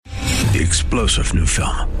The explosive new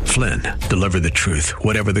film, Flynn, deliver the truth,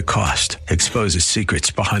 whatever the cost, exposes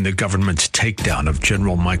secrets behind the government's takedown of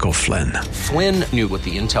General Michael Flynn. Flynn knew what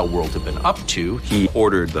the intel world had been up to. He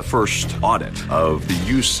ordered the first audit of the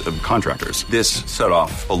use of contractors. This set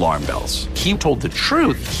off alarm bells. He told the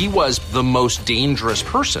truth. He was the most dangerous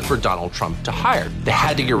person for Donald Trump to hire. They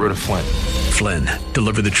had to get rid of Flynn. Flynn,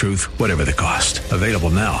 deliver the truth, whatever the cost. Available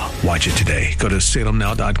now. Watch it today. Go to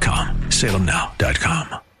salemnow.com.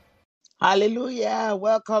 salemnow.com. Hallelujah.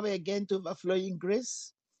 Welcome again to Overflowing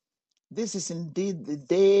Grace. This is indeed the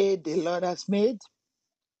day the Lord has made.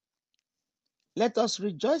 Let us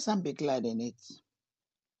rejoice and be glad in it.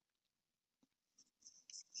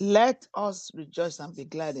 Let us rejoice and be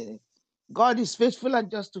glad in it. God is faithful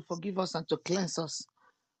and just to forgive us and to cleanse us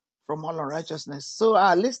from all unrighteousness. So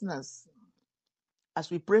our listeners,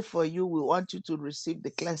 as we pray for you, we want you to receive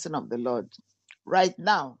the cleansing of the Lord right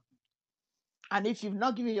now. And if you've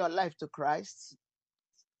not given your life to Christ,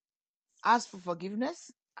 ask for forgiveness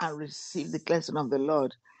and receive the cleansing of the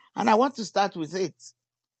Lord. And I want to start with it.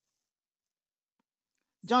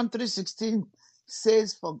 John 3:16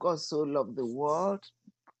 says, "For God so loved the world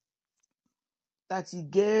that he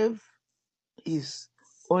gave his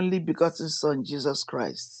only begotten Son, Jesus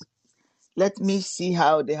Christ." Let me see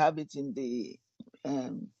how they have it in the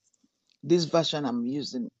this version I'm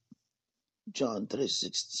using, John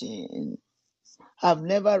 3:16. I've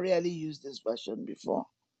never really used this version before.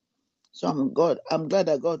 So I'm glad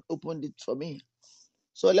that God opened it for me.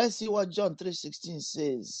 So let's see what John 3:16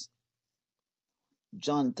 says.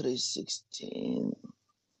 John 3:16.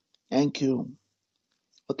 Thank you.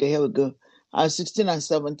 Okay, here we go. 16 and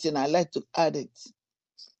 17, I like to add it.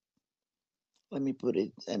 Let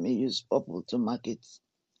me use purple to mark it.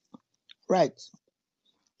 Right.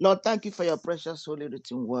 Lord, thank you for your precious holy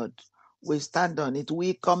written word. We stand on it.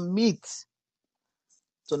 We commit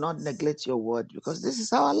to not neglect your word because this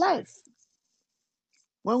is our life.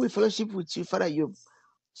 When we fellowship with you, Father, you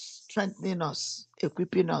strengthening us,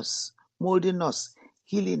 equipping us, molding us,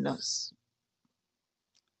 healing us,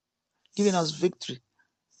 giving us victory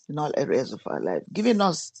in all areas of our life, giving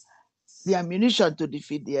us the ammunition to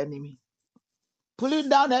defeat the enemy, pulling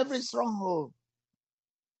down every stronghold.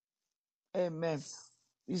 Amen.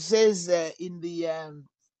 It says in the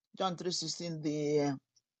John 3:16,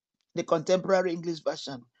 the contemporary English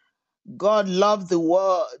version, God loved the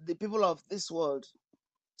world, the people of this world,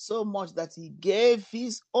 so much that he gave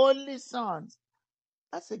his only Son.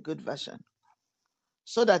 That's a good version.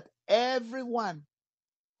 So that everyone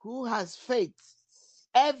who has faith,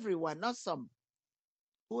 everyone, not some,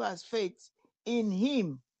 who has faith in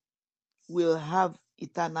him will have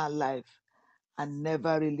eternal life and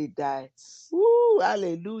never really die. Woo,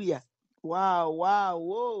 hallelujah. Wow,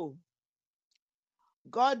 whoa.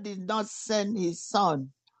 God did not send his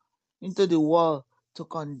Son into the world to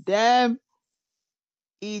condemn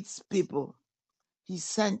its people. He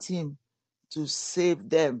sent him to save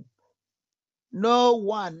them. No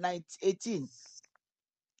one, 18,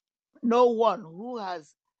 no one who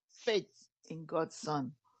has faith in God's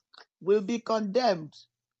Son will be condemned.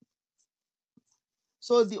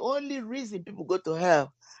 So the only reason people go to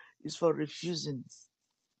hell is for refusing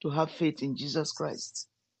to have faith in Jesus Christ.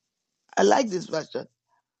 I like this version.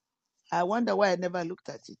 I wonder why I never looked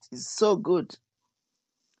at it. It's so good.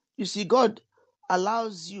 You see, God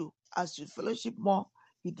allows you, as you fellowship more,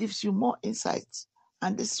 he gives you more insights.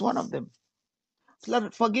 And this is one of them.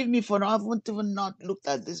 Lord, forgive me for not even not looked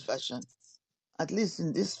at this version, at least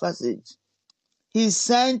in this passage. He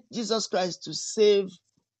sent Jesus Christ to save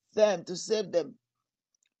them,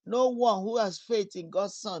 No one who has faith in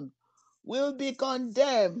God's Son will be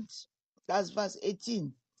condemned. That's verse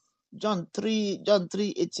 18. John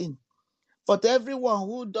 3:18. But everyone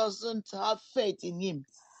who doesn't have faith in him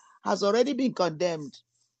has already been condemned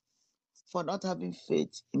for not having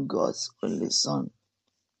faith in God's only Son.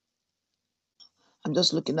 I'm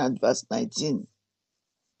just looking at verse 19.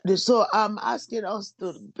 So I'm asking us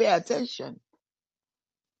to pay attention.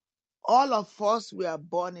 All of us were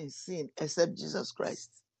born in sin except Jesus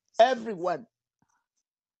Christ. Everyone.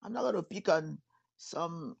 I'm not going to pick on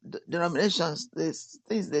some denominations,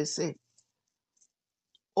 things they say.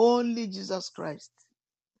 Only Jesus Christ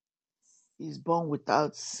is born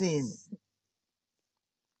without sin.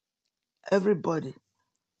 Everybody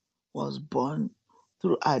was born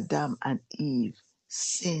through Adam and Eve.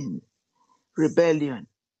 Sin, rebellion.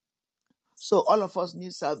 So all of us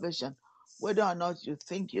need salvation, whether or not you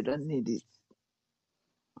think you don't need it.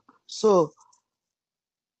 So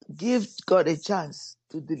give God a chance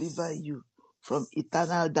to deliver you from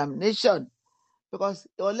eternal damnation. Because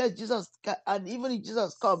unless Jesus, and even if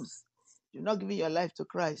Jesus comes, you're not giving your life to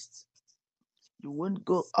Christ, You won't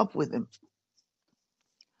go up with him.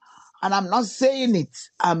 And I'm not saying it.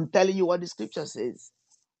 I'm telling you what the scripture says.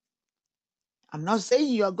 I'm not saying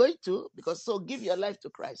you are going to, because so give your life to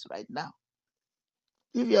Christ right now.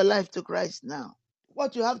 Give your life to Christ now.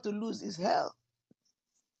 What you have to lose is hell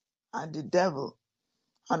and the devil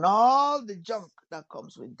and all the junk that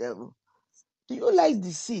comes with devil. Do you like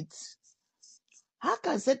deceit? How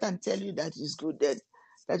can Satan tell you that it's good,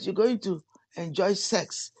 that you're going to enjoy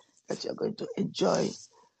sex, that you're going to enjoy,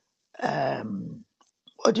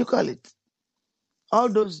 what do you call it? All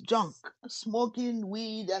those junk, smoking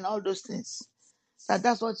weed and all those things.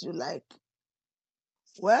 That's what you like.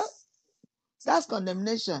 Well, that's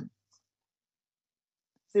condemnation.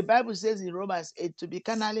 The Bible says in Romans 8, to be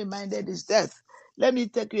carnally minded is death. Let me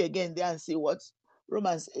take you again there and see what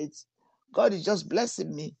Romans 8. God is just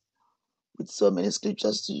blessing me with so many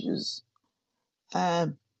scriptures to use.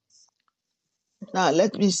 Now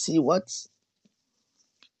let me see what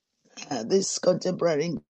this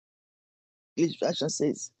contemporary English version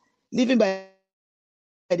says. Living by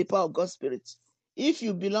the power of God's Spirit. If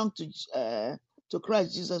you belong to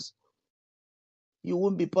Christ Jesus, you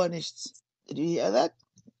won't be punished. Did you hear that?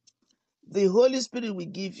 The Holy Spirit will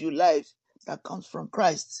give you life that comes from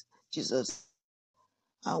Christ Jesus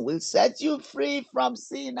and will set you free from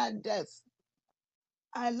sin and death.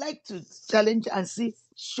 I like to challenge and see,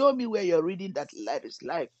 show me where you're reading that life is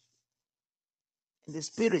life in the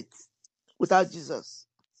Spirit without Jesus.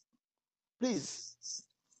 Please,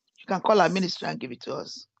 you can call our ministry and give it to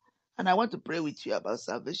us. And I want to pray with you about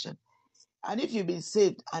salvation. And if you've been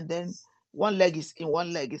saved and then one leg is in,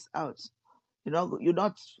 one leg is out, you're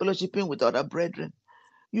not fellowshipping with other brethren.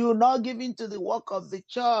 You're not giving to the work of the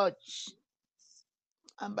church.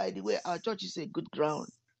 And by the way, our church is a good ground.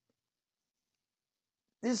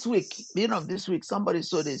 This week, beginning of this week, somebody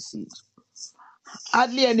sowed a seed.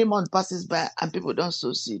 Hardly any month passes by and people don't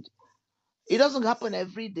sow seed. It doesn't happen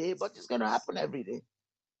every day, but it's going to happen every day.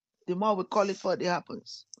 The more we call it for, it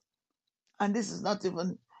happens. And this is not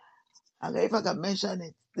even, if I can mention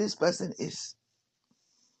it, this person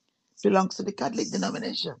belongs to the Catholic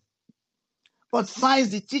denomination, but finds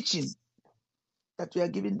the teaching that we are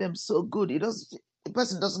giving them so good. The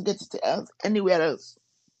person doesn't get it anywhere else.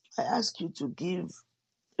 I ask you to give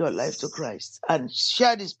your life to Christ and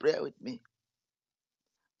share this prayer with me.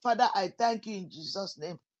 Father, I thank you in Jesus'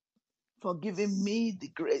 name for giving me the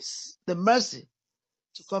grace, the mercy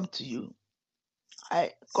to come to you.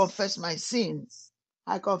 I confess my sins.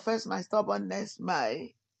 I confess my stubbornness, my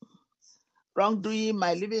wrongdoing,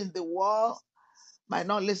 my living in the world, my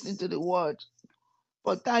not listening to the word.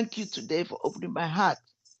 But thank you today for opening my heart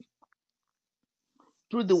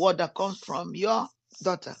through the word that comes from your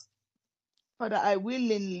daughter. Father, I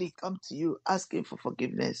willingly come to you asking for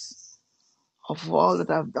forgiveness of all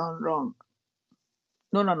that I've done wrong,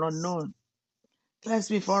 known and unknown.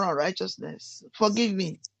 Cleanse me from unrighteousness. Forgive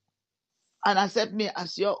me and accept me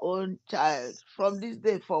as your own child. From this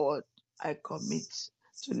day forward, I commit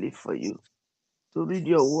to live for you, to read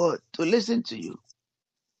your word, to listen to you.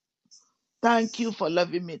 Thank you for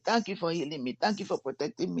loving me. Thank you for healing me. Thank you for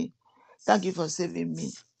protecting me. Thank you for saving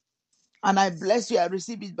me. And I bless you. I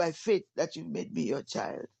receive it by faith that you've made me your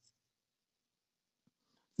child.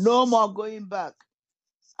 No more going back.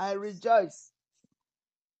 I rejoice.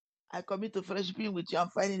 I commit to fellowshipping with you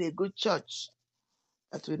and finding a good church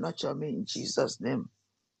that will nurture me in Jesus' name.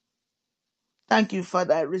 Thank you,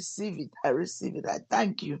 Father. I receive it. I receive it. I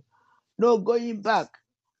thank you. No going back.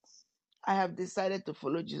 I have decided to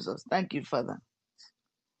follow Jesus. Thank you, Father.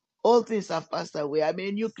 All things have passed away. I'm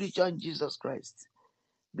a new creature in Jesus Christ.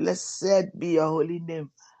 Blessed be your holy name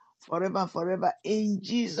forever and forever in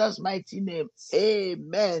Jesus' mighty name.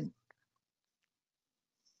 Amen.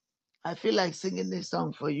 I feel like singing this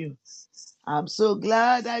song for you. I'm so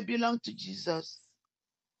glad I belong to Jesus.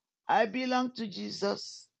 I belong to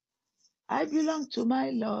Jesus. I belong to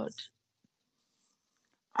my Lord.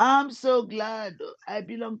 I'm so glad I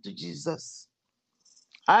belong to Jesus.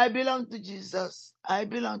 I belong to Jesus. I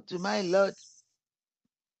belong to my Lord.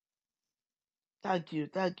 Thank you.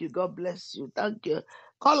 Thank you. God bless you. Thank you.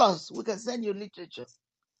 Call us. We can send you literature.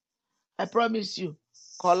 I promise you.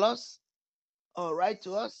 Call us or write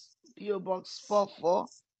to us. P.O. Box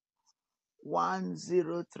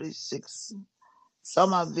 441036.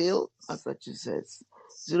 Somerville, Massachusetts.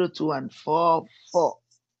 02144.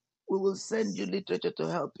 We will send you literature to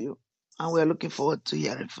help you. And we're looking forward to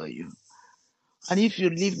hearing from you. And if you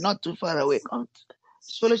live not too far away, come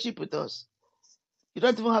fellowship with us. You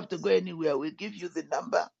don't even have to go anywhere. We'll give you the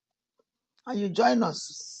number. And you join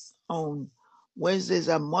us on Wednesdays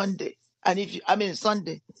and Monday. And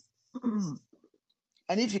Sunday.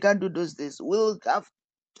 And if you can't do those things, we'll have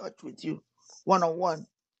touch with you one-on-one.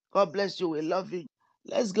 God bless you. We love you.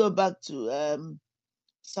 Let's go back to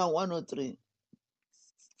Psalm 103.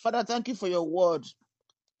 Father, thank you for your word.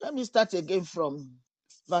 Let me start again from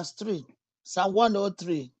verse 3. Psalm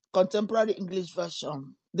 103, Contemporary English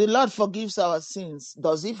Version. The Lord forgives our sins.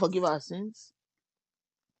 Does he forgive our sins?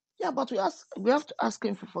 Yeah, but we have to ask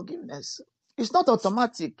him for forgiveness. It's not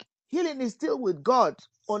automatic. Healing is still with God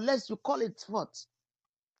unless you call it forth.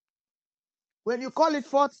 When you call it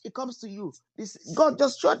forth, it comes to you. God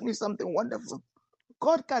just showed me something wonderful.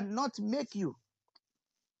 God cannot make you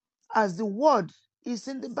as the word is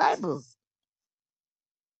in the Bible.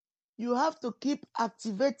 You have to keep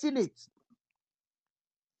activating it,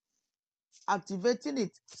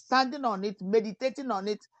 standing on it, meditating on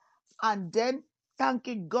it, and then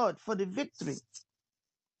thanking God for the victory.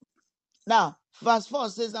 Now, verse 4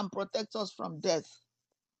 says, and protect us from death.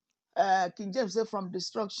 King James says, from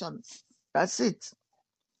destruction. That's it.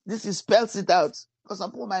 This spells it out. Because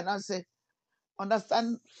some people might not say,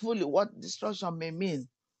 understand fully what destruction may mean.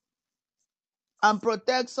 And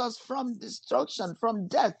protects us from destruction, from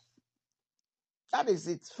death. That is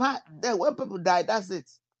it. Then when people die, that's it.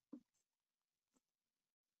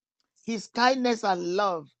 His kindness and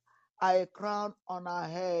love are a crown on our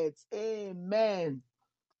heads. Amen.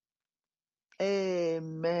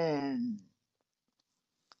 Amen.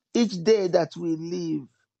 Each day that we live,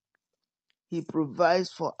 he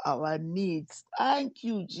provides for our needs. Thank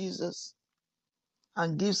you, Jesus.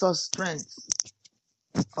 And gives us strength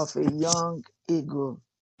of a young eagle.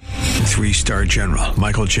 3-star General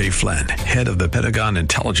Michael J. Flynn, head of the Pentagon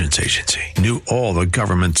Intelligence Agency, knew all the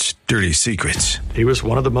government's dirty secrets. He was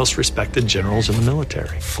one of the most respected generals in the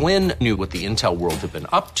military. Flynn knew what the intel world had been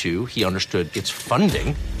up to. He understood its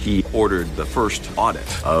funding. He ordered the first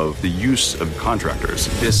audit of the use of contractors.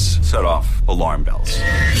 This set off alarm bells.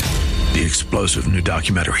 The explosive new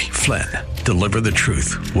documentary, Flynn, Deliver the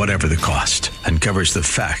Truth, Whatever the Cost, uncovers the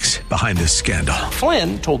facts behind this scandal.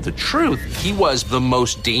 Flynn told the truth. He was the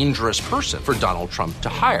most dangerous person for Donald Trump to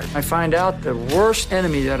hire. I find out the worst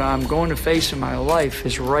enemy that I'm going to face in my life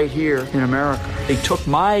is right here in America. They took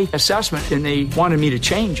my assessment and they wanted me to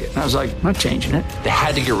change it. And I was like, I'm not changing it. They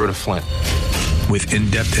had to get rid of Flynn. With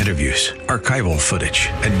in-depth interviews, archival footage,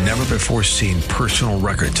 and never-before-seen personal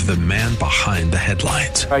records of the man behind the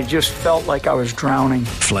headlines. I just felt like I was drowning.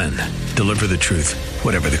 Flynn, Deliver the Truth,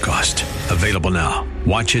 Whatever the Cost. Available now.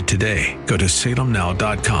 Watch it today. Go to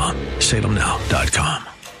salemnow.com. salemnow.com.